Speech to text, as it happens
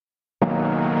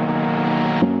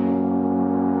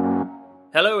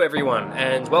Hello everyone,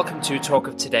 and welcome to Talk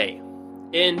of Today.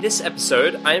 In this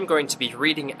episode, I am going to be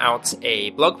reading out a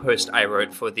blog post I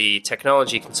wrote for the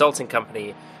technology consulting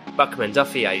company Buckman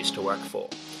Duffy I used to work for.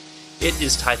 It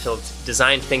is titled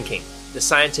Design Thinking, the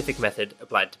Scientific Method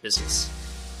Applied to Business.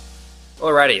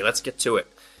 Alrighty, let's get to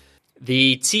it.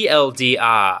 The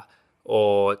TLDR,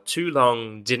 or Too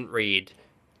Long Didn't Read,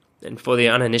 and for the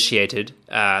uninitiated,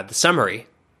 the summary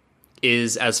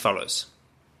is as follows.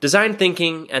 Design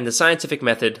thinking and the scientific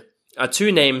method are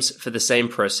two names for the same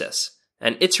process,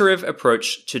 an iterative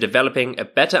approach to developing a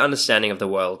better understanding of the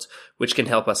world, which can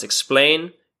help us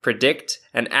explain, predict,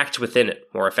 and act within it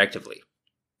more effectively.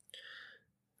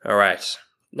 Alright,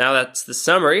 now that's the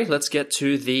summary, let's get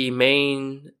to the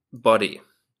main body.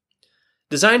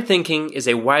 Design thinking is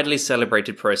a widely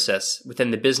celebrated process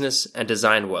within the business and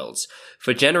design worlds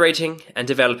for generating and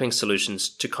developing solutions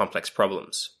to complex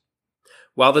problems.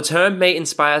 While the term may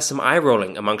inspire some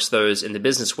eye-rolling amongst those in the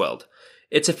business world,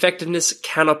 its effectiveness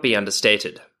cannot be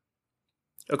understated.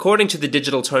 According to the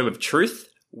Digital Tome of Truth,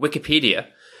 Wikipedia,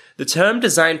 the term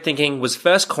design thinking was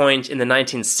first coined in the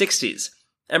 1960s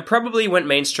and probably went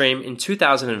mainstream in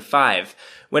 2005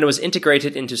 when it was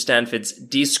integrated into Stanford's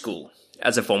D-School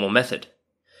as a formal method.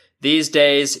 These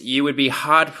days, you would be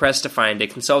hard-pressed to find a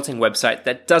consulting website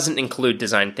that doesn't include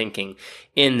design thinking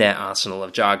in their arsenal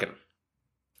of jargon.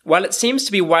 While it seems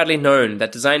to be widely known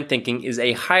that design thinking is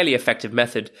a highly effective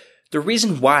method, the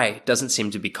reason why doesn't seem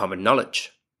to be common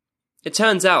knowledge. It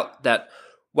turns out that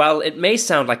while it may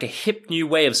sound like a hip new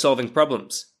way of solving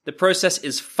problems, the process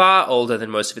is far older than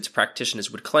most of its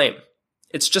practitioners would claim.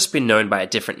 It's just been known by a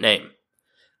different name: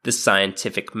 the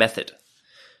scientific method.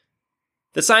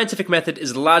 The scientific method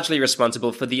is largely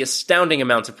responsible for the astounding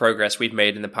amount of progress we've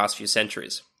made in the past few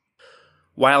centuries.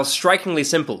 While strikingly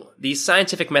simple, the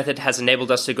scientific method has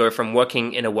enabled us to go from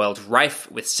working in a world rife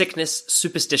with sickness,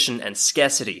 superstition, and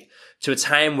scarcity to a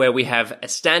time where we have a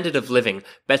standard of living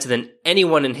better than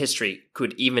anyone in history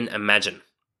could even imagine.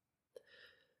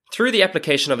 Through the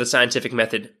application of the scientific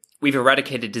method, we've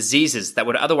eradicated diseases that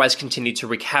would otherwise continue to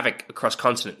wreak havoc across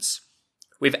continents.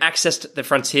 We've accessed the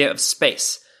frontier of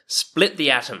space, split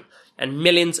the atom, and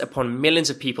millions upon millions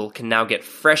of people can now get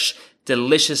fresh,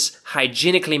 delicious,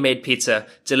 hygienically made pizza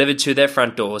delivered to their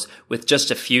front doors with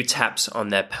just a few taps on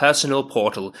their personal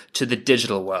portal to the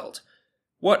digital world.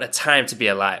 What a time to be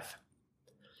alive.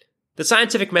 The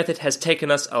scientific method has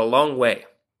taken us a long way.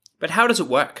 But how does it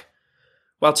work?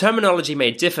 While terminology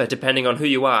may differ depending on who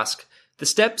you ask, the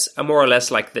steps are more or less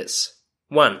like this.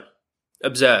 1.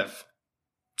 Observe.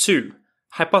 2.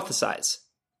 Hypothesize.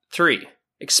 3.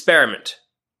 Experiment.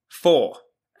 4.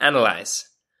 Analyze.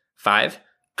 5.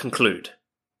 Conclude.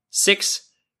 6.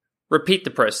 Repeat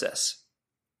the process.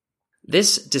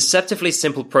 This deceptively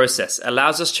simple process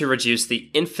allows us to reduce the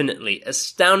infinitely,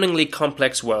 astoundingly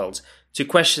complex world to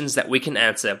questions that we can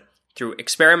answer through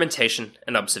experimentation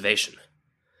and observation.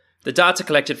 The data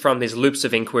collected from these loops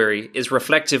of inquiry is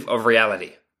reflective of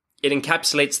reality. It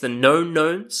encapsulates the known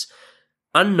knowns,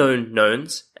 unknown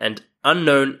knowns, and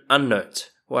unknown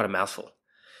unknowns. What a mouthful.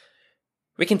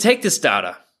 We can take this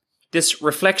data, this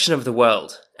reflection of the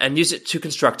world, and use it to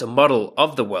construct a model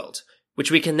of the world,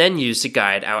 which we can then use to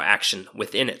guide our action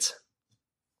within it.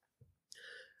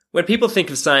 When people think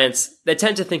of science, they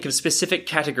tend to think of specific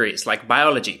categories like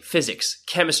biology, physics,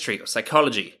 chemistry, or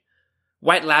psychology,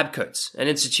 white lab coats, and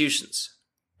institutions.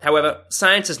 However,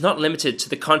 science is not limited to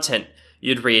the content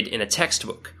you'd read in a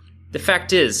textbook. The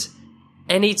fact is,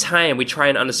 any time we try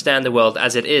and understand the world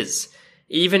as it is,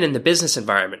 even in the business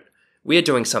environment, we are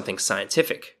doing something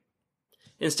scientific.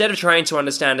 Instead of trying to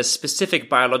understand a specific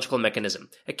biological mechanism,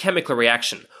 a chemical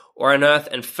reaction, or unearth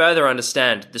and further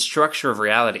understand the structure of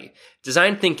reality,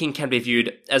 design thinking can be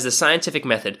viewed as a scientific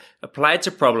method applied to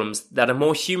problems that are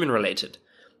more human-related.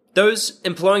 Those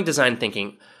employing design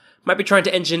thinking might be trying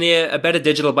to engineer a better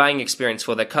digital buying experience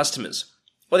for their customers,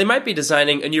 or they might be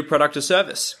designing a new product or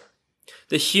service.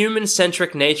 The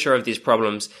human-centric nature of these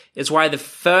problems is why the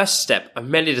first step of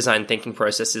many design thinking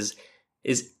processes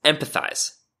is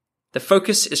empathize. The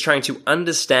focus is trying to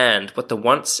understand what the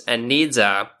wants and needs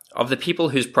are of the people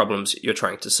whose problems you're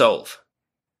trying to solve.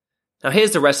 Now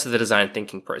here's the rest of the design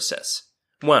thinking process.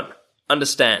 1.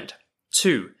 Understand.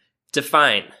 2.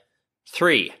 Define.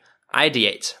 3.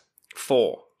 Ideate.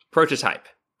 4. Prototype.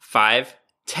 5.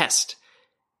 Test.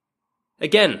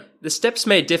 Again, the steps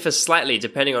may differ slightly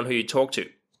depending on who you talk to,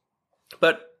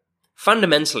 but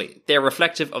fundamentally, they're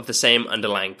reflective of the same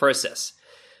underlying process.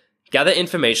 Gather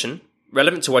information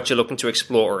relevant to what you're looking to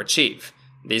explore or achieve.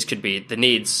 These could be the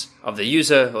needs of the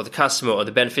user or the customer or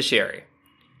the beneficiary.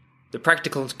 The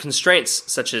practical constraints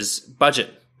such as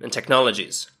budget and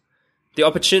technologies. the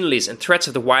opportunities and threats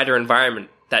of the wider environment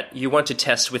that you want to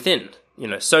test within,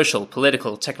 social,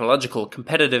 political, technological,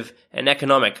 competitive, and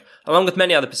economic, along with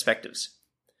many other perspectives.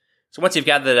 So once you've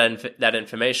gathered that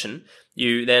information,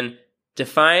 you then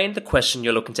define the question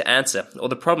you're looking to answer or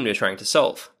the problem you're trying to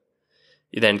solve.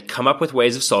 You then come up with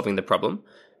ways of solving the problem.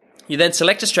 You then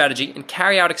select a strategy and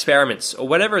carry out experiments or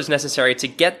whatever is necessary to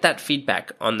get that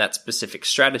feedback on that specific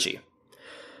strategy.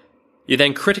 You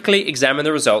then critically examine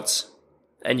the results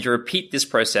and you repeat this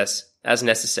process as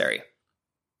necessary.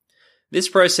 This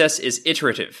process is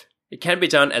iterative. It can be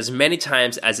done as many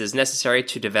times as is necessary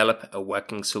to develop a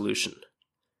working solution.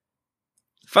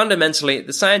 Fundamentally,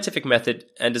 the scientific method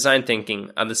and design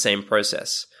thinking are the same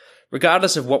process.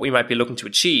 Regardless of what we might be looking to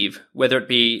achieve, whether it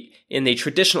be in the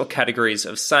traditional categories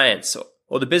of science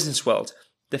or the business world,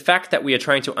 the fact that we are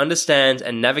trying to understand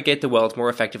and navigate the world more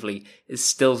effectively is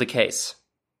still the case.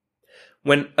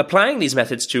 When applying these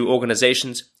methods to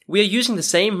organizations, we are using the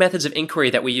same methods of inquiry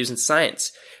that we use in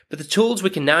science, but the tools we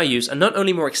can now use are not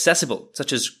only more accessible,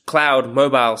 such as cloud,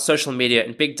 mobile, social media,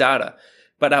 and big data,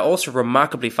 but are also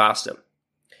remarkably faster.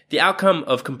 The outcome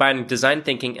of combining design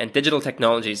thinking and digital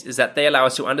technologies is that they allow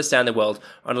us to understand the world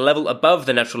on a level above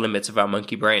the natural limits of our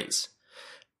monkey brains.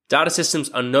 Data systems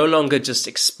are no longer just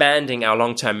expanding our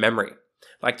long-term memory,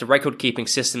 like the record-keeping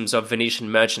systems of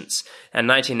Venetian merchants and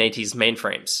 1980s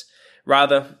mainframes.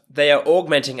 Rather, they are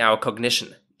augmenting our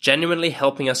cognition, genuinely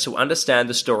helping us to understand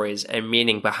the stories and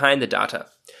meaning behind the data.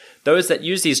 Those that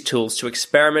use these tools to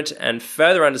experiment and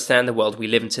further understand the world we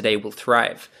live in today will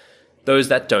thrive. Those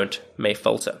that don't may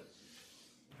falter.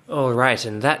 All right,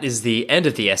 and that is the end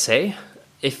of the essay.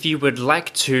 If you would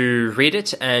like to read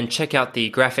it and check out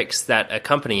the graphics that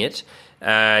accompany it,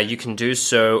 you can do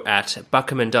so at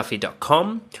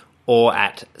buckhamandduffy.com or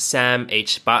at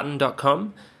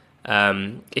samhbarton.com.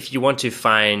 If you want to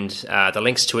find the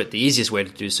links to it, the easiest way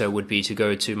to do so would be to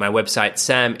go to my website,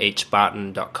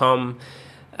 samhbarton.com,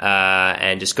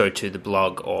 and just go to the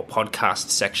blog or podcast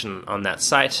section on that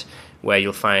site, where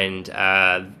you'll find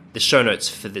the show notes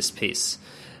for this piece.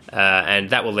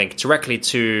 And that will link directly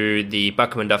to the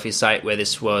Buckham and Duffy site where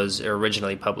this was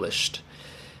originally published.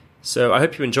 So I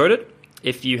hope you enjoyed it.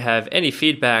 If you have any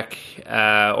feedback,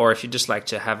 or if you'd just like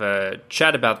to have a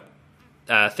chat about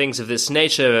things of this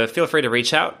nature, feel free to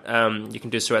reach out. You can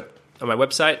do so on my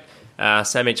website,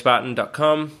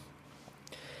 samhbarton.com.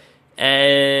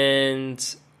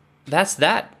 And that's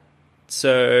that.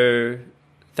 So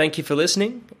thank you for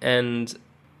listening, and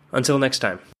until next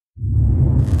time.